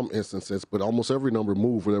 drastically in some instances, but almost every number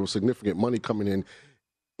moved where there was significant money coming in.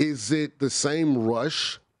 Is it the same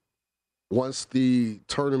rush once the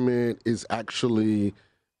tournament is actually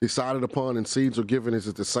decided upon and seeds are given? Is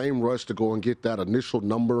it the same rush to go and get that initial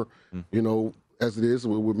number, as it is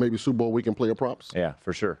with maybe Super Bowl weekend player props. Yeah,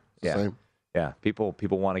 for sure. Yeah. Same. Yeah, people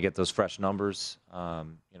want to get those fresh numbers.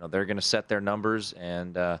 They're going to set their numbers,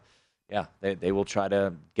 and they will try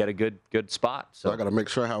to get a good spot. So I got to make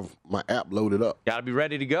sure I have my app loaded up. Got to be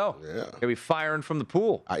ready to go. Yeah, got to be firing from the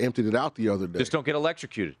pool. I emptied it out the other day. Just don't get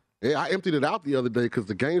electrocuted. Yeah, I emptied it out the other day because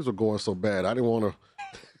the games were going so bad. I didn't want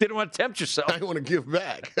to tempt yourself. I didn't want to give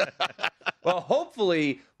back. Well,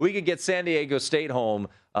 hopefully we could get San Diego State home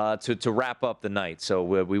to wrap up the night. So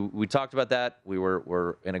we talked about that.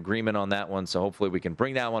 We're in agreement on that one. So hopefully we can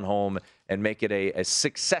bring that one home and make it a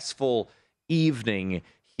successful evening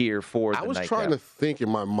here for the I was nightcap. trying to think in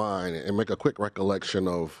my mind and make a quick recollection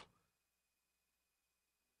of.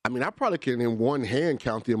 I mean, I probably can in one hand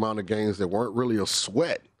count the amount of games that weren't really a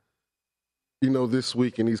sweat. This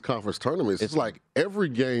week in these conference tournaments, it's like every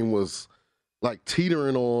game was like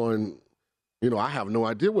teetering on. I have no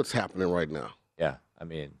idea what's happening right now. Yeah, I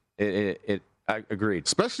mean, I agreed.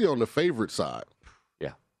 Especially on the favorite side.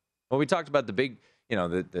 Yeah. Well, we talked about the big,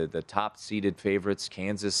 the top seeded favorites.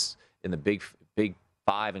 Kansas in the big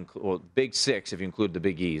five, and big six, if you include the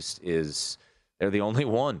Big East, they're the only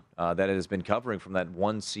one that has been covering from that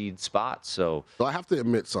 1 seed spot. So I have to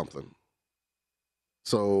admit something.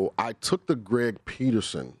 So I took the Greg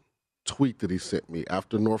Peterson tweet that he sent me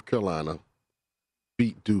after North Carolina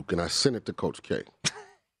beat Duke, and I sent it to Coach K.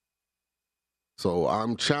 So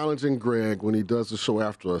I'm challenging Greg when he does the show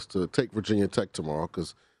after us to take Virginia Tech tomorrow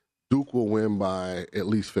because Duke will win by at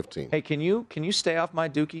least 15. Hey, can you stay off my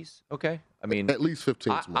Dukies? Okay, I mean at least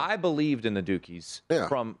 15 tomorrow. I believed in the Dukies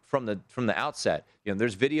from the outset.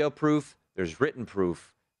 There's video proof, there's written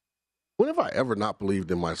proof. When have I ever not believed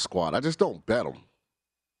in my squad? I just don't bet them.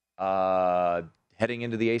 Heading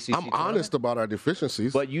into the ACC I'm honest about our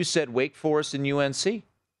deficiencies. But you said Wake Forest and UNC.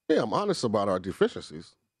 Yeah, I'm honest about our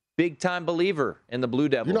deficiencies. Big-time believer in the Blue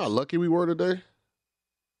Devils. You know how lucky we were today?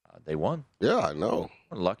 They won. Yeah, I know.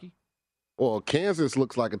 We're lucky. Well, Kansas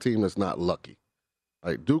looks like a team that's not lucky.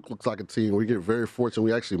 Like Duke looks like a team we get very fortunate.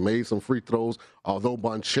 We actually made some free throws, although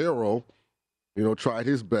Banchero, tried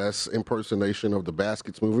his best impersonation of the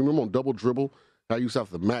baskets move. Remember on double dribble, how you used to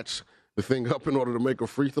have to match the thing up in order to make a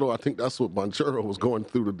free throw? I think that's what Banchero was going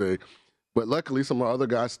through today. But luckily, some of our other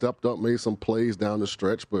guys stepped up, made some plays down the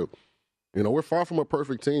stretch. But, we're far from a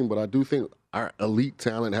perfect team, but I do think our elite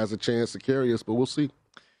talent has a chance to carry us, but we'll see.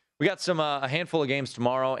 We got some a handful of games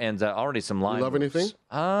tomorrow and already some line. You love anything?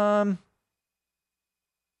 Let's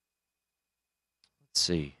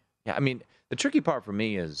see. Yeah, I mean, the tricky part for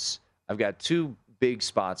me is I've got 2 big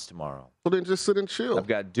spots tomorrow. So then just sit and chill. I've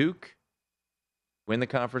got Duke win the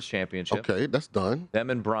conference championship. Okay, that's done.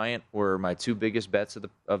 Them and Bryant were my 2 biggest bets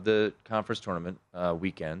of the conference tournament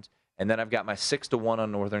weekend. And then I've got my 6-1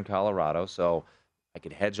 on Northern Colorado, so I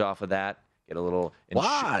could hedge off of that, get a little.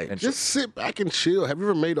 Why? Just sit back and chill. Have you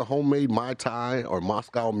ever made a homemade Mai Tai or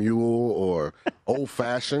Moscow Mule or Old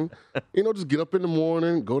Fashioned? Just get up in the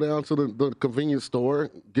morning, go down to the convenience store,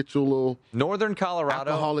 get your little Northern Colorado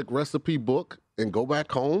alcoholic recipe book, and go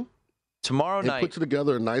back home. Tomorrow night. Put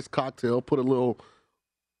together a nice cocktail, put a little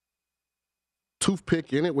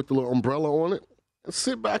toothpick in it with the little umbrella on it, and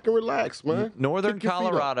sit back and relax, man. Northern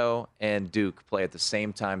Colorado and Duke play at the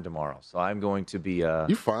same time tomorrow, so I'm going to be.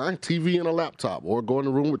 You fine? TV and a laptop, or go in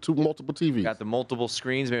the room with multiple TVs. Got the multiple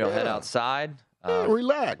screens. Maybe I'll head outside.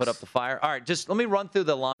 Relax. Put up the fire. All right, just let me run through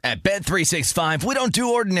the line. At Bet365, we don't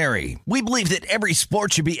do ordinary. We believe that every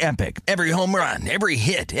sport should be epic. Every home run, every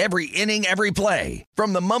hit, every inning, every play.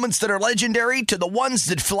 From the moments that are legendary to the ones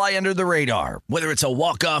that fly under the radar. Whether it's a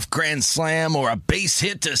walk-off grand slam or a base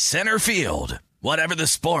hit to center field. Whatever the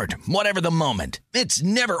sport, whatever the moment, it's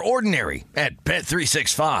never ordinary at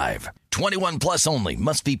Bet365. 21 plus only.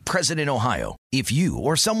 Must be present in Ohio. If you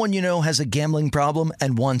or someone you know has a gambling problem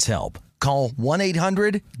and wants help, call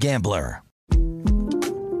 1-800-GAMBLER.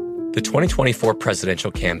 The 2024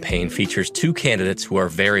 presidential campaign features 2 candidates who are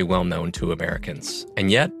very well known to Americans. And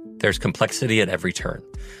yet, there's complexity at every turn.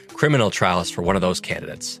 Criminal trials for one of those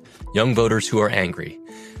candidates. Young voters who are angry.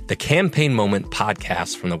 The Campaign Moment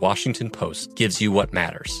podcast from the Washington Post gives you what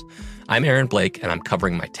matters. I'm Aaron Blake, and I'm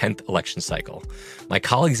covering my 10th election cycle. My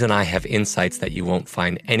colleagues and I have insights that you won't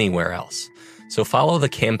find anywhere else. So follow the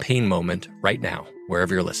Campaign Moment right now,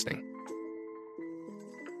 wherever you're listening.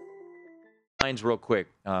 Lines real quick.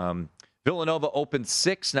 Villanova opened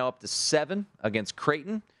 6, now up to 7 against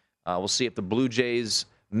Creighton. We'll see if the Blue Jays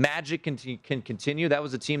magic can continue. That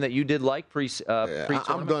was a team that you did like pre-tournament.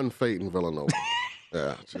 I'm done fading Villanova.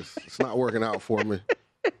 Yeah, it's not working out for me.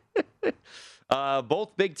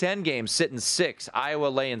 Both Big Ten games sitting 6. Iowa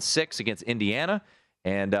laying 6 against Indiana,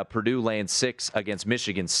 and Purdue laying 6 against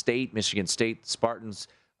Michigan State. Michigan State Spartans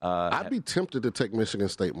I'd be tempted to take Michigan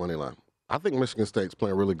State money line. I think Michigan State's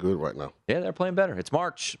playing really good right now. Yeah, they're playing better. It's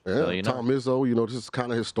March. Yeah, So, Tom Izzo, this is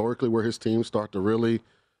kind of historically where his teams start to really,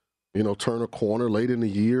 turn a corner late in the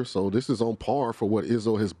year. So this is on par for what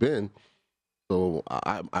Izzo has been. So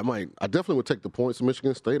I definitely would take the points of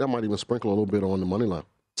Michigan State. I might even sprinkle a little bit on the money line.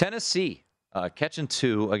 Tennessee catching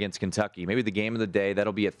 2 against Kentucky. Maybe the game of the day.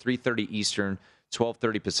 That'll be at 3:30 Eastern,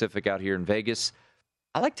 12:30 Pacific out here in Vegas.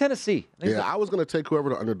 I like Tennessee. I was going to take whoever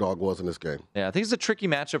the underdog was in this game. Yeah, I think it's a tricky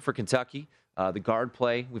matchup for Kentucky. The guard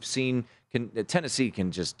play we've seen, Tennessee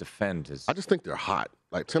can just defend. I just think they're hot.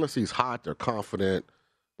 Like Tennessee's hot. They're confident.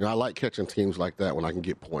 I like catching teams like that when I can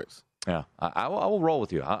get points. Yeah, I will roll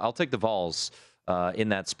with you. I'll take the Vols in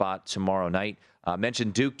that spot tomorrow night.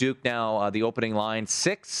 Mentioned Duke now, the opening line,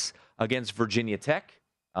 6 against Virginia Tech.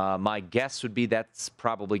 My guess would be that's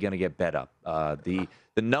probably going to get bet up.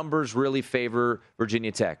 The numbers really favor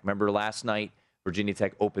Virginia Tech. Remember last night, Virginia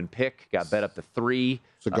Tech open pick, got bet up to 3.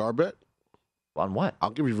 Cigar bet? On what? I'll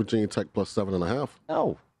give you Virginia Tech plus 7.5.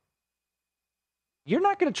 No. You're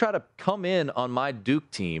not going to try to come in on my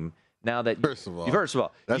Duke team now that... First of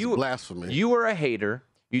all, that's blasphemy. You were a hater.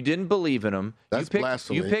 You didn't believe in them. That's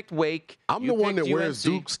blasphemy. You picked Wake. I'm the one that wears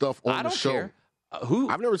Duke stuff on the show. Care. Who?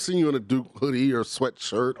 I've never seen you in a Duke hoodie or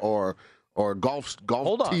sweatshirt or golf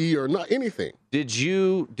tee or not anything. Did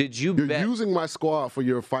you You're bet? using my squad for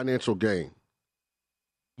your financial gain.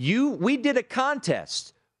 We did a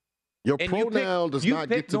contest. Your pronoun does not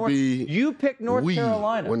get to be you picked North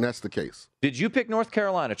Carolina when that's the case. Did you pick North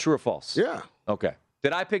Carolina? True or false? Yeah. Okay.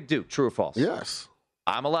 Did I pick Duke? True or false? Yes.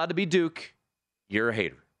 I'm allowed to be Duke. You're a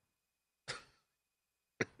hater.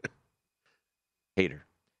 Hater.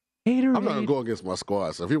 I'm not going to go against my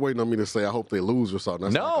squad. So if you're waiting on me to say I hope they lose or something,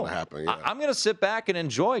 that's not going to happen. Yeah. I'm going to sit back and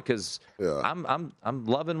enjoy because I'm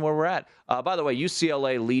loving where we're at. By the way,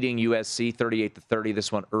 UCLA leading USC 38-30.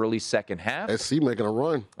 This one early second half. SC making a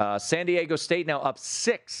run. San Diego State now up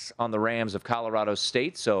 6 on the Rams of Colorado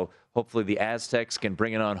State. So hopefully the Aztecs can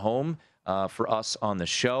bring it on home for us on the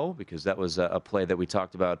show because that was a play that we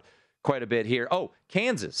talked about quite a bit here. Oh,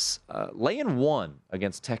 Kansas laying 1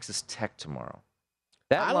 against Texas Tech tomorrow.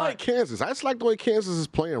 I like Kansas. I just like the way Kansas is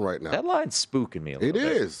playing right now. That line's spooking me a little bit.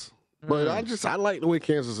 It is. But I like the way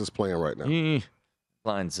Kansas is playing right now.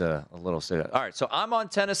 Line's a little sad. All right, so I'm on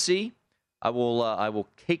Tennessee. I will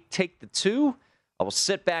take the 2. I will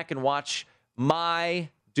sit back and watch my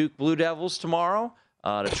Duke Blue Devils tomorrow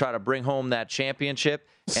to try to bring home that championship.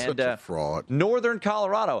 Such a fraud. Northern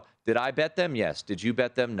Colorado. Did I bet them? Yes. Did you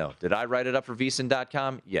bet them? No. Did I write it up for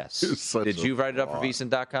VSiN.com? Yes. Did you write it up for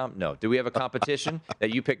VSiN.com? No. Do we have a competition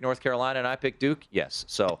that you pick North Carolina and I pick Duke? Yes.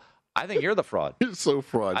 So I think you're the fraud. You're so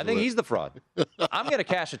fraudulent. I think he's the fraud. I'm going to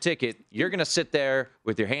cash a ticket. You're going to sit there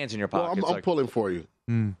with your hands in your pockets. Well, I'm pulling for you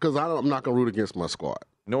because I'm not going to root against my squad.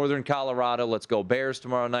 Northern Colorado. Let's go Bears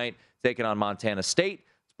tomorrow night. Taking on Montana State.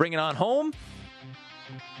 Let's bring it on home.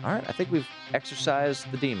 All right. I think we've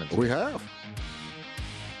exercised the demons. We have.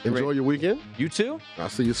 Enjoy your weekend. You too. I'll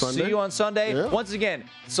see you Sunday. See you on Sunday. Yeah. Once again,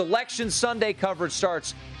 Selection Sunday coverage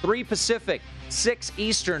starts 3 Pacific, 6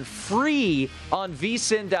 Eastern, free on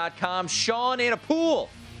vsin.com. Sean in a pool.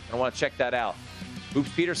 I want to check that out. Hoops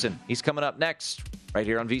Peterson, he's coming up next right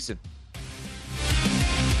here on VSiN.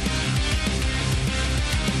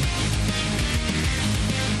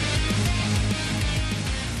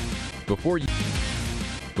 Before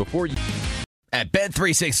you. At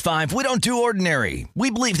Bet365, we don't do ordinary. We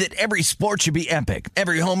believe that every sport should be epic.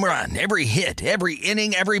 Every home run, every hit, every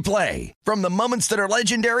inning, every play. From the moments that are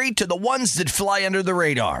legendary to the ones that fly under the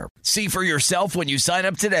radar. See for yourself when you sign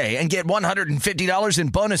up today and get $150 in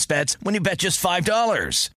bonus bets when you bet just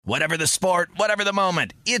 $5. Whatever the sport, whatever the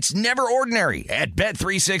moment, it's never ordinary at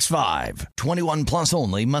Bet365. 21 plus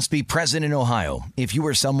only. Must be present in Ohio. If you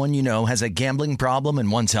or someone you know has a gambling problem and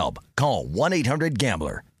wants help, call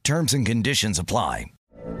 1-800-GAMBLER. Terms and conditions apply.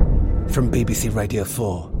 From BBC Radio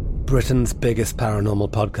 4, Britain's biggest paranormal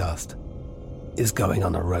podcast is going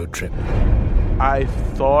on a road trip. I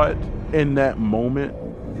thought in that moment,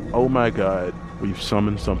 oh my God, we've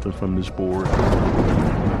summoned something from this board.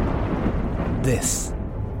 This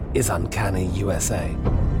is Uncanny USA.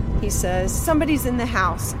 He says, somebody's in the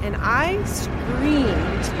house, and I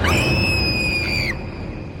screamed.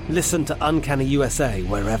 Listen to Uncanny USA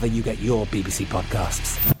wherever you get your BBC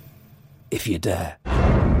podcasts, if you dare.